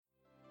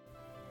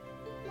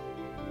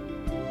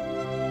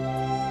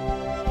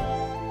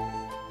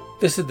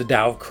This is the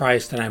Tao of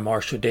Christ, and I'm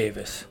Marshall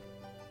Davis.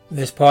 In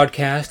this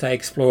podcast, I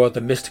explore the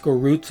mystical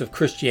roots of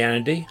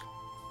Christianity,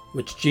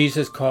 which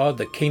Jesus called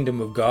the Kingdom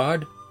of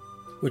God,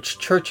 which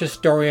church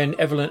historian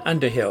Evelyn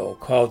Underhill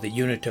called the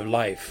Unitive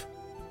Life,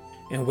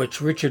 and which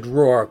Richard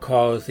Rohr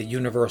calls the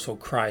Universal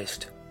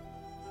Christ,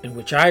 and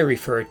which I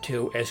refer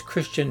to as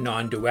Christian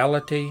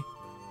non-duality,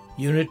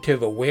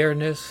 unitive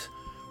awareness,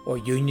 or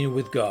union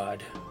with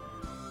God.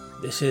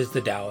 This is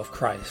the Tao of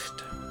Christ.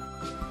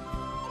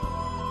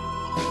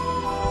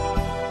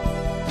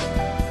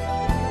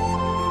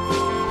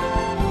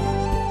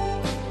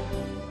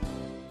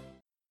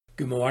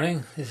 Good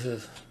morning, this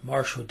is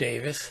Marshall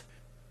Davis.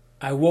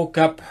 I woke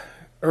up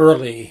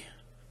early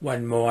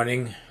one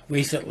morning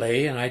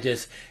recently and I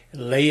just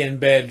lay in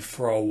bed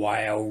for a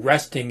while,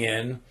 resting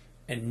in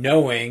and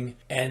knowing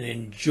and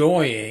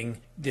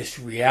enjoying this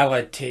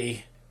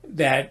reality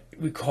that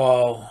we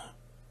call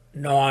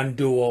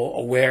non-dual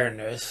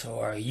awareness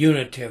or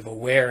unitive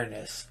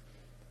awareness.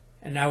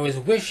 And I was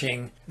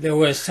wishing there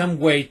was some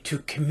way to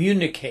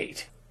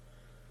communicate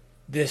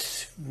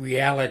this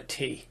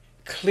reality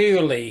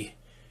clearly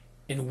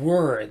in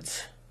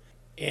words.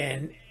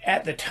 And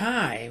at the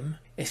time,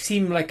 it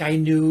seemed like I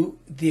knew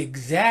the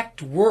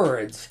exact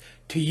words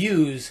to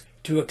use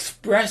to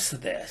express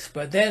this.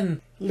 But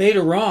then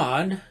later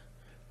on,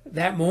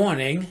 that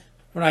morning,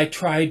 when I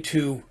tried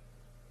to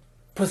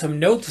put some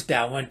notes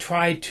down and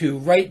tried to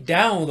write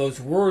down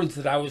those words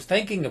that I was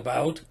thinking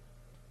about,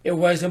 it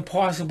was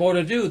impossible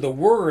to do. The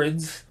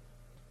words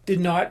did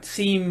not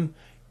seem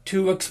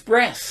to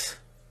express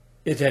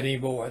it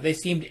anymore. They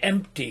seemed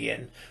empty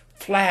and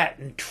flat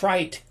and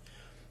trite.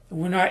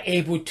 We're not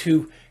able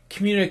to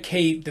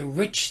communicate the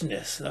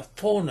richness, the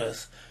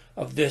fullness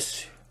of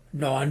this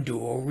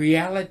non-dual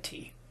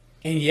reality.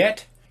 And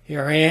yet,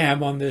 here I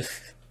am on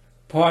this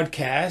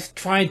podcast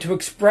trying to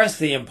express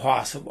the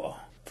impossible.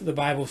 For the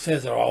Bible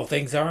says that all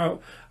things are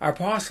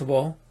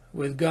possible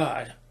with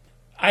God.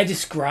 I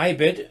describe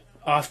it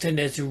often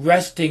as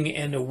resting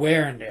in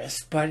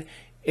awareness, but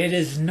it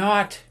is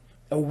not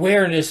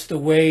awareness the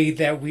way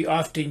that we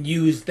often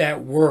use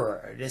that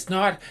word. It's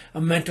not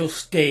a mental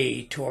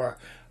state or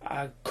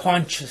a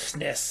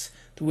consciousness,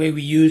 the way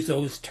we use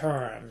those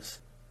terms.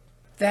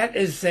 That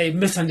is a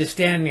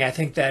misunderstanding, I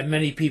think, that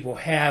many people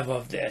have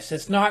of this.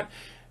 It's not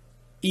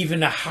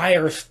even a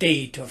higher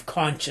state of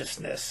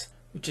consciousness,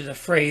 which is a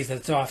phrase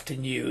that's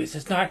often used.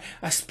 It's not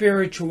a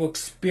spiritual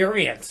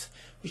experience,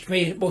 which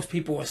most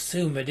people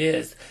assume it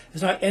is.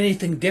 It's not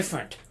anything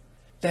different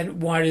than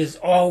what is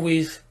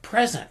always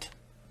present.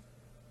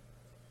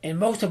 And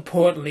most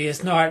importantly,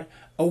 it's not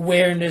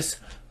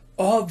awareness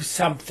of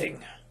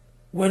something.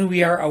 When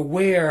we are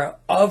aware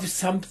of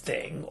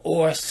something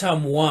or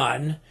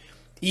someone,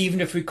 even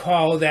if we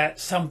call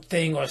that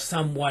something or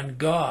someone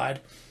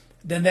God,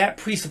 then that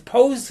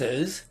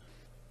presupposes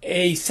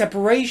a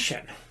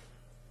separation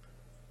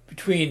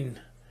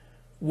between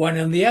one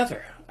and the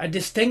other, a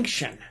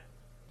distinction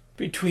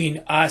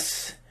between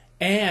us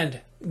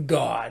and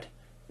God.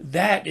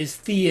 That is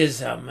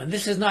theism, and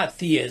this is not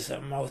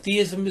theism. Oh,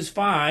 theism is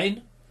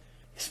fine,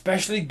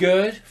 especially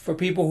good for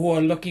people who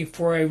are looking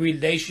for a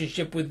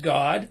relationship with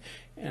God,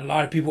 and a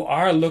lot of people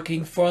are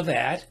looking for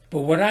that.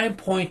 But what I'm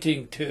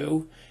pointing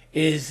to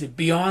is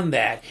beyond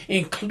that,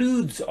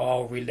 includes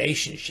all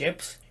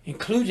relationships,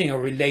 including a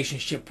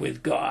relationship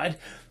with God,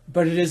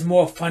 but it is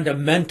more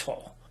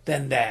fundamental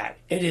than that.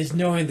 It is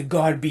knowing the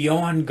God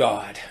beyond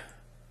God,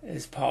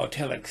 as Paul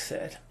Tillich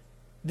said.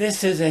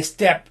 This is a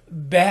step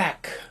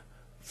back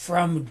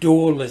from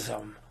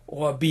dualism,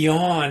 or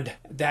beyond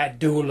that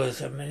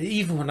dualism. And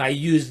even when I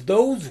use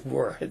those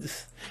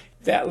words,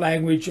 that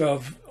language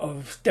of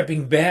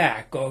stepping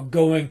back or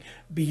going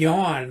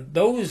beyond,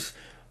 those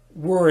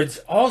words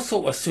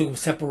also assume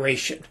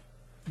separation,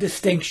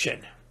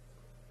 distinction.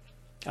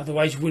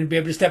 Otherwise, you wouldn't be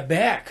able to step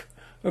back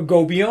or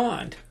go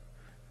beyond.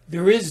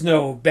 There is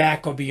no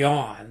back or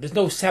beyond. There's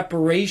no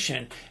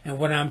separation in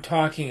what I'm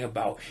talking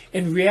about.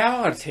 In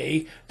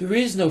reality, there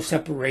is no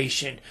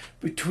separation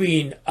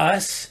between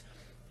us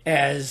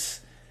as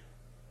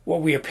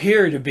what we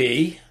appear to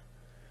be,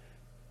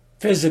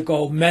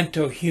 physical,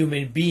 mental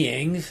human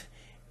beings,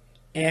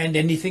 and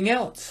anything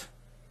else.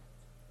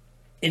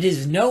 It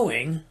is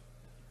knowing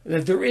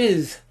that there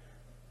is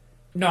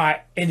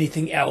not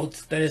anything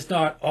else that is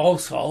not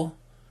also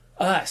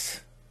us.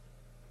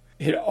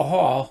 It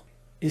all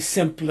is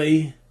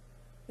simply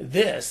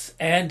this,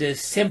 and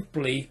is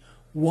simply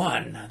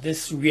one.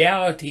 This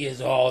reality is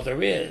all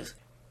there is.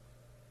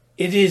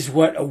 It is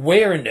what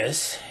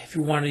awareness, if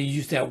you want to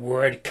use that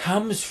word,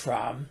 comes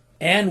from,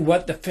 and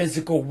what the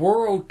physical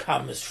world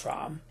comes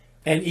from,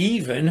 and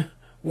even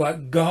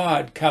what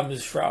God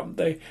comes from.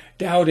 The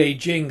Tao Te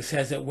Ching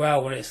says it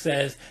well when it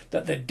says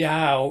that the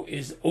Tao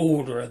is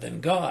older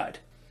than God.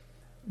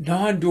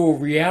 Non-dual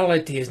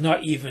reality is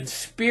not even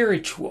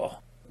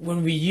spiritual.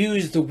 When we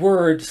use the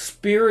word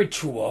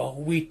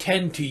spiritual, we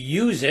tend to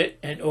use it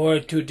in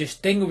order to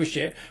distinguish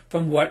it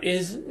from what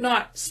is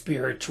not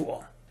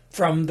spiritual,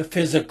 from the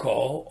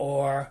physical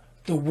or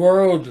the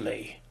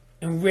worldly.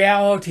 And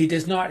reality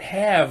does not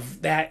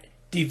have that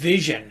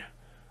division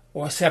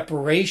or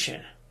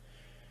separation.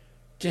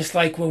 Just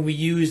like when we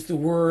use the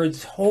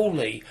words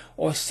holy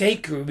or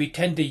sacred, we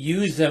tend to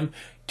use them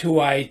to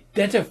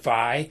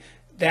identify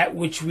that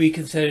which we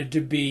consider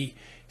to be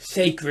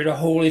sacred or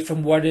holy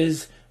from what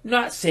is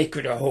not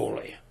sacred or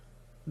holy,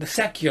 the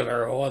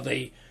secular or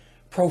the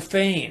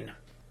profane.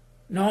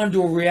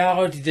 Non-dual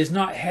reality does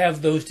not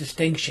have those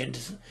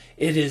distinctions.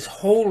 It is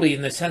holy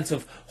in the sense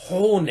of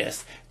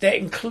wholeness that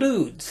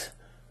includes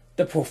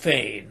the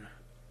profane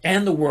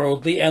and the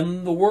worldly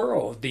and the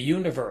world, the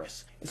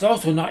universe. It's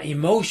also not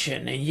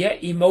emotion, and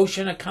yet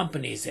emotion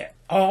accompanies it.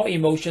 All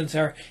emotions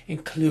are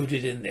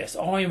included in this.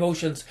 All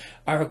emotions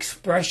are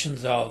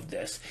expressions of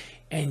this.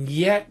 And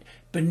yet,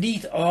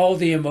 beneath all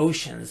the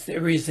emotions,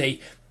 there is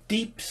a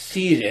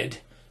deep-seated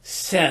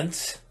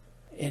sense,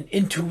 an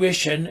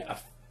intuition, a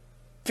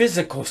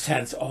physical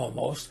sense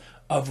almost,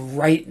 of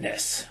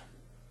rightness.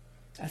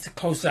 That's the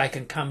closest I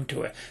can come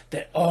to it.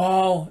 That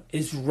all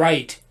is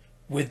right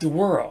with the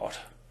world.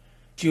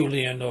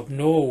 Julian of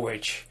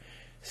Norwich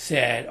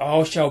said,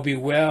 all shall be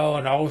well,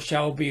 and all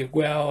shall be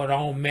well, and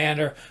all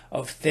manner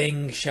of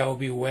things shall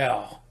be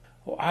well.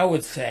 Well, I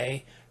would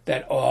say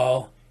that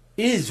all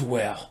is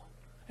well,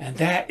 and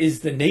that is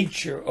the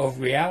nature of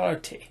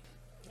reality.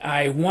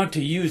 I want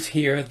to use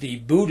here the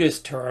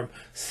Buddhist term,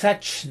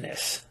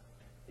 suchness.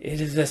 It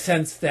is a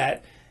sense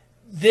that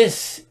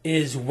this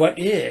is what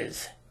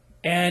is,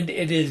 and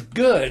it is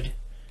good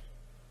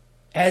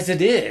as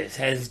it is,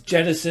 as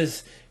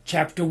Genesis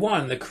Chapter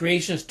 1, the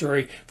creation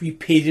story,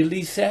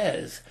 repeatedly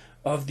says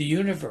of the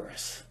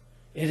universe.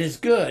 It is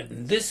good.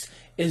 And this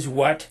is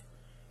what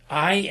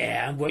I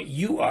am, what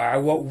you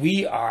are, what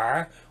we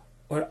are,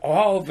 what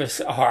all of us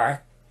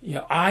are.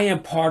 I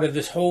am part of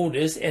this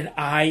wholeness, and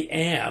I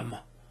am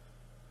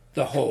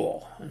the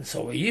whole, and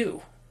so are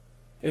you.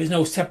 There is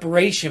no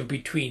separation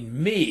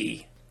between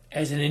me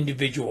as an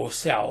individual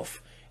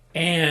self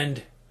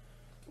and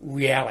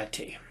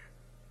reality.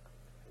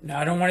 Now,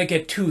 I don't want to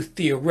get too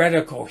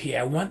theoretical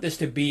here. I want this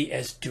to be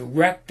as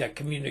direct a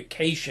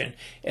communication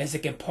as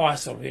it can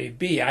possibly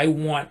be. I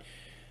want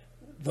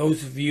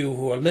those of you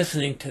who are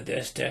listening to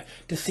this to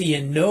see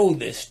and know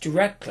this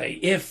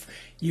directly if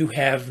you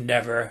have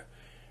never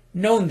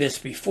known this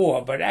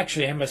before. But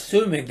actually, I'm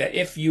assuming that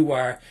if you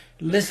are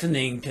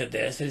listening to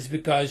this, it's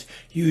because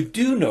you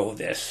do know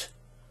this.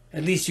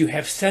 At least you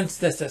have sensed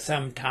this at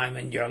some time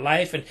in your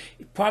life, and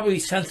you probably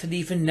sense it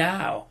even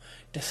now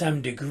to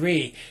some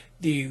degree.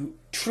 The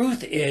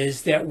truth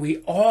is that we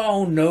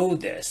all know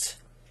this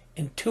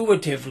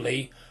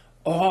intuitively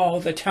all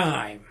the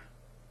time.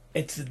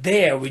 It's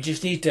there. We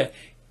just need to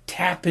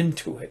tap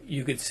into it,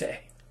 you could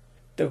say.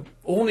 The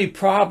only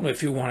problem,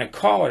 if you want to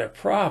call it a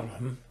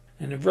problem,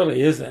 and it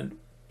really isn't,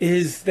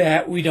 is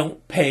that we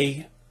don't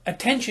pay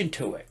attention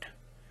to it.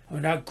 We're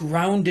not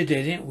grounded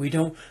in it. We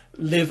don't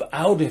live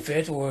out of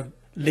it or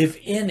live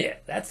in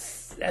it.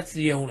 That's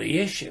the only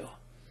issue.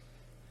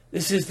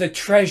 This is the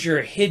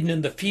treasure hidden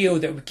in the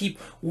field that we keep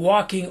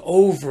walking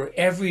over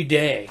every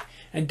day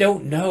and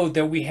don't know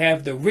that we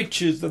have the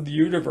riches of the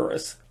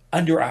universe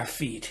under our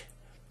feet.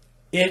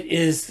 It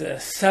is the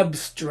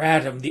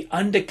substratum, the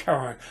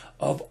undercurrent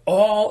of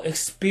all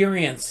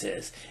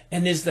experiences,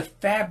 and is the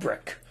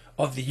fabric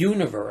of the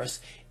universe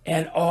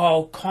and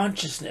all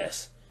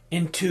consciousness.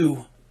 And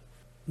to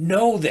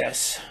know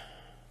this,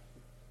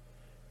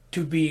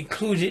 to be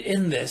included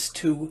in this,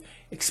 to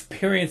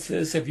experience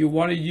this, if you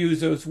want to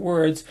use those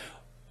words,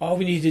 all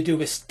we need to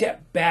do is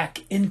step back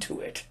into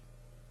it,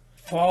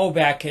 fall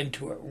back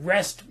into it,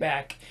 rest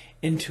back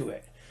into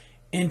it,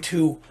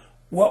 into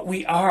what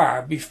we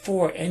are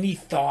before any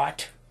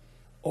thought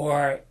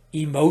or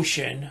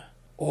emotion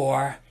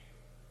or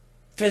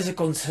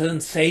physical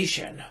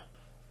sensation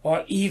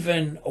or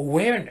even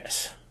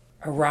awareness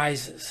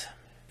arises.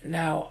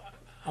 Now,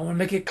 I want to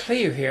make it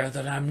clear here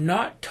that I'm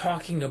not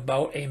talking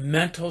about a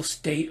mental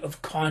state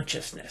of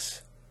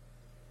consciousness.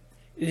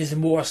 It is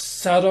more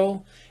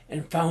subtle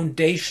and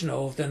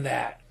foundational than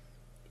that.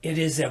 It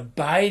is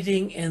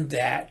abiding in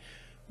that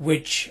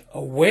which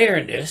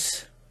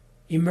awareness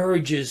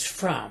emerges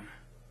from.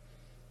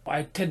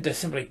 I tend to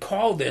simply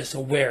call this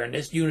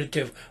awareness,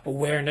 unitive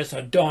awareness,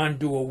 or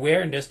non-dual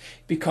awareness,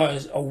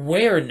 because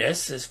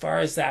awareness, as far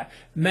as that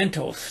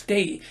mental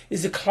state,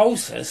 is the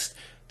closest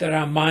that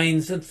our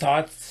minds and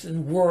thoughts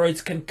and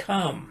words can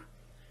come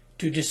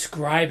to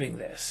describing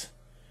this.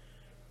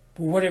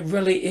 But what it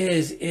really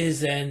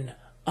is an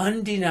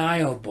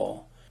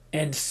undeniable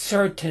and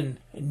certain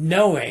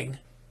knowing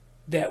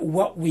that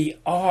what we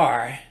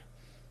are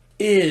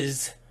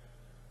is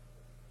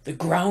the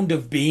ground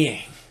of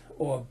being,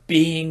 or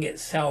being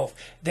itself,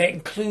 that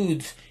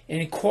includes and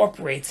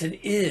incorporates and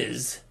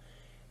is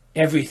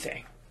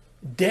everything.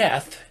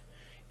 Death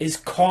is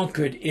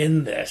conquered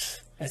in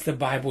this, as the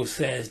Bible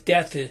says.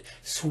 Death is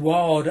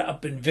swallowed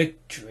up in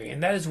victory.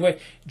 And that is what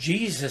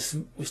Jesus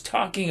was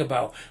talking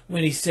about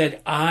when he said,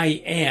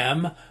 I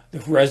am the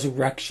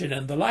resurrection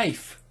and the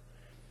life.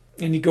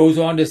 And he goes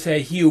on to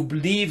say, he who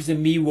believes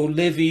in me will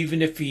live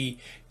even if he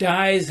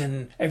dies,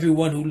 and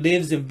everyone who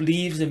lives and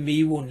believes in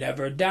me will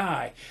never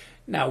die.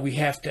 Now, we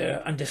have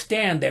to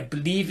understand that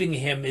believing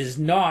him is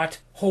not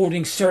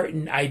holding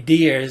certain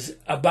ideas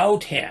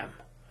about him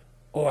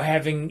or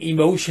having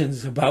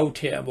emotions about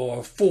him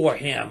or for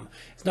him.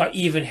 It's not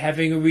even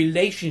having a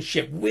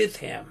relationship with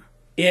him.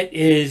 It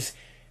is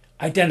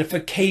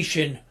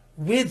identification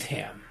with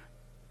him,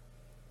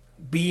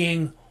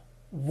 being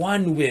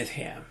one with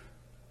him.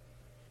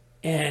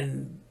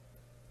 And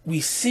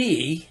we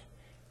see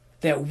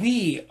that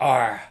we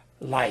are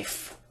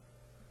life,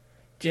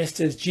 just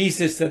as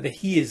Jesus said that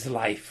he is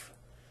life.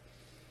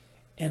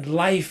 And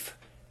life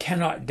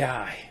cannot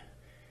die.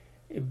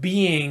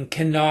 Being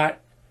cannot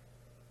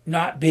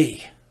not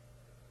be.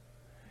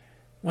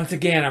 Once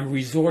again, I'm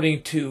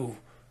resorting to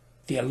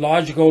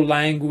theological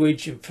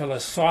language and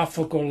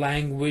philosophical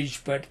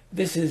language, but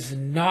this is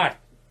not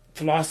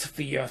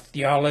philosophy or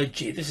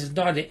theology. This is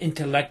not an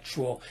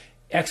intellectual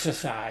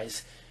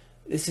exercise.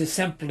 This is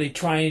simply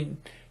trying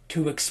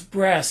to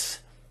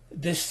express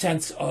this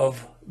sense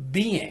of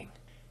being.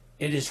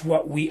 It is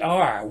what we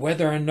are,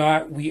 whether or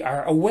not we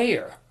are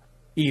aware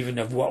even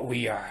of what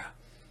we are.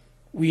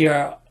 We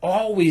are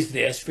always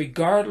this,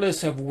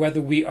 regardless of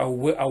whether we are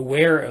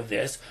aware of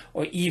this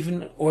or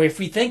if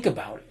we think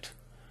about it.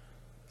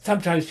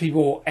 Sometimes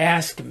people will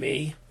ask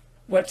me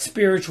what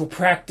spiritual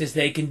practice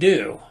they can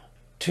do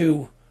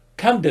to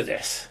come to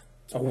this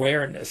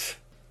awareness.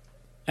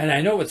 And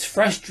I know it's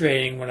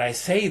frustrating when I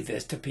say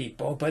this to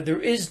people, but there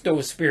is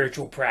no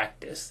spiritual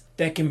practice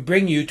that can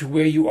bring you to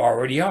where you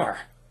already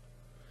are.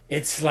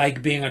 It's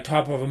like being on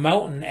top of a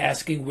mountain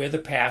asking where the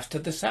path to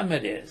the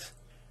summit is.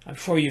 I'm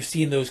sure you've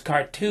seen those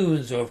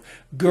cartoons of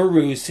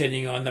gurus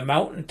sitting on the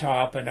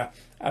mountaintop and a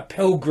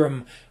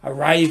pilgrim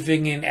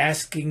arriving and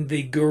asking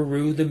the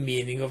guru the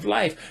meaning of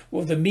life.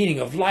 Well, the meaning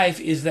of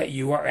life is that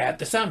you are at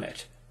the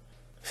summit.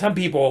 Some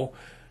people,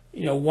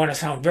 want to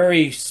sound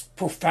very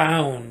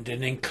profound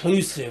and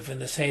inclusive,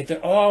 and they say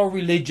that all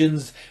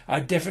religions are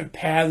different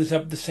paths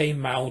up the same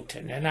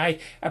mountain, and I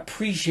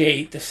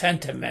appreciate the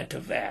sentiment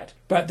of that.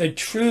 But the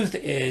truth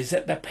is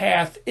that the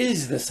path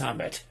is the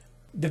summit.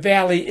 The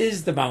valley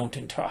is the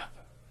mountaintop.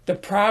 The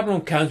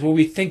problem comes when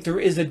we think there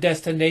is a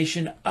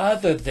destination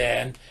other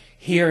than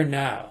here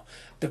now.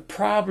 The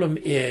problem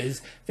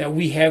is that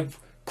we have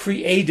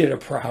created a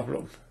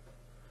problem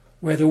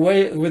where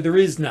there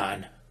is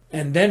none.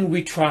 And then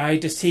we try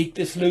to seek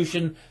the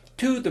solution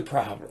to the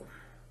problem.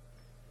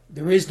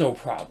 There is no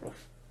problem.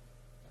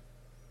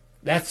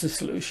 That's the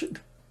solution.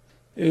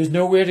 There is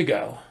nowhere to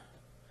go.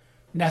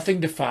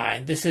 Nothing to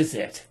find. This is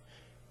it.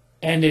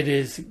 And it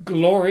is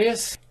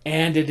glorious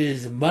and it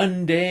is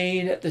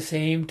mundane at the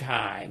same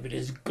time. It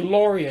is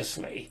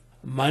gloriously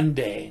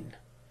mundane.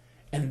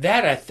 And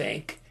that, I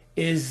think,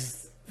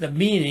 is the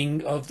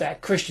meaning of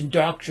that Christian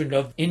doctrine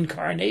of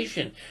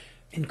incarnation.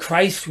 In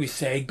Christ, we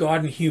say,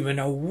 God and human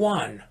are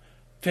one.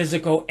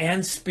 Physical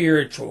and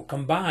spiritual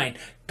combined.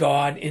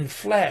 God in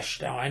flesh.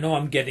 Now, I know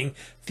I'm getting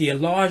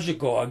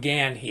theological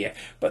again here,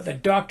 but the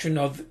doctrine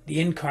of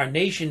the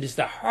incarnation is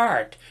the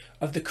heart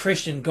of the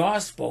Christian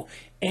gospel,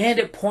 and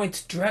it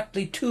points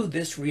directly to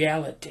this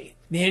reality.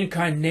 The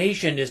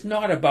incarnation is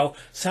not about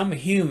some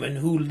human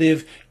who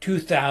lived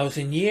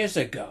 2,000 years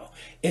ago.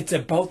 It's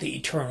about the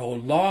eternal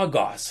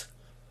Logos,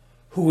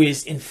 who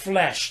is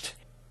infleshed,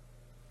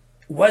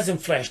 was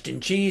infleshed in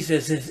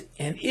Jesus,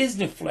 and is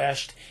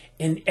infleshed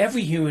in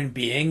every human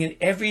being, in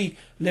every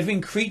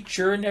living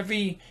creature, and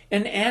every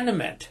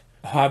inanimate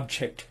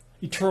object.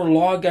 Eternal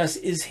Logos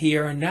is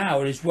here and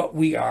now. It is what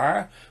we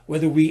are,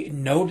 whether we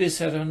notice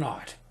it or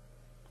not.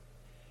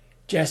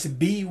 Just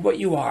be what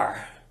you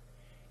are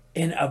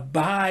and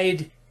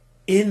abide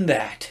in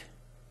that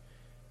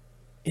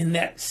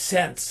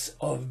sense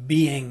of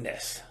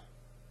beingness.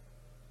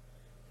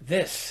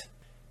 This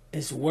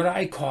is what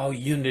I call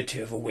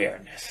unity of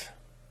awareness.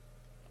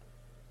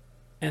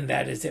 And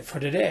that is it for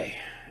today.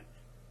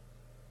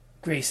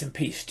 Grace and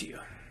peace to you.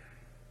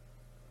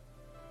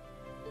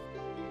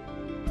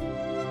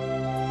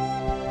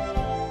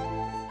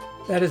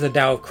 That is the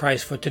Tao of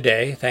Christ for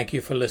today. Thank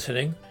you for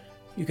listening.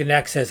 You can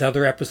access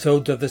other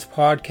episodes of this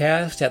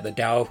podcast at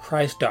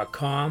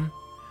thedaoofchrist.com.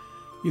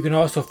 You can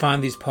also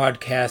find these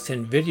podcasts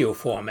in video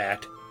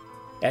format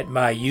at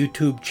my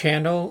YouTube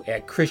channel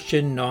at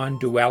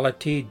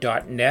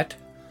christiannonduality.net.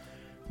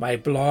 My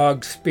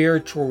blog,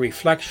 Spiritual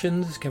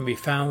Reflections, can be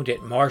found at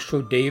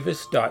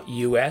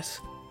marshalldavis.us.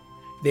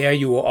 There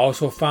you will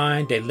also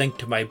find a link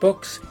to my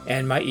books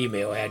and my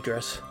email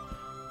address.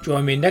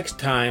 Join me next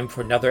time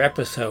for another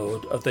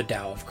episode of the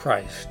Tao of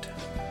Christ.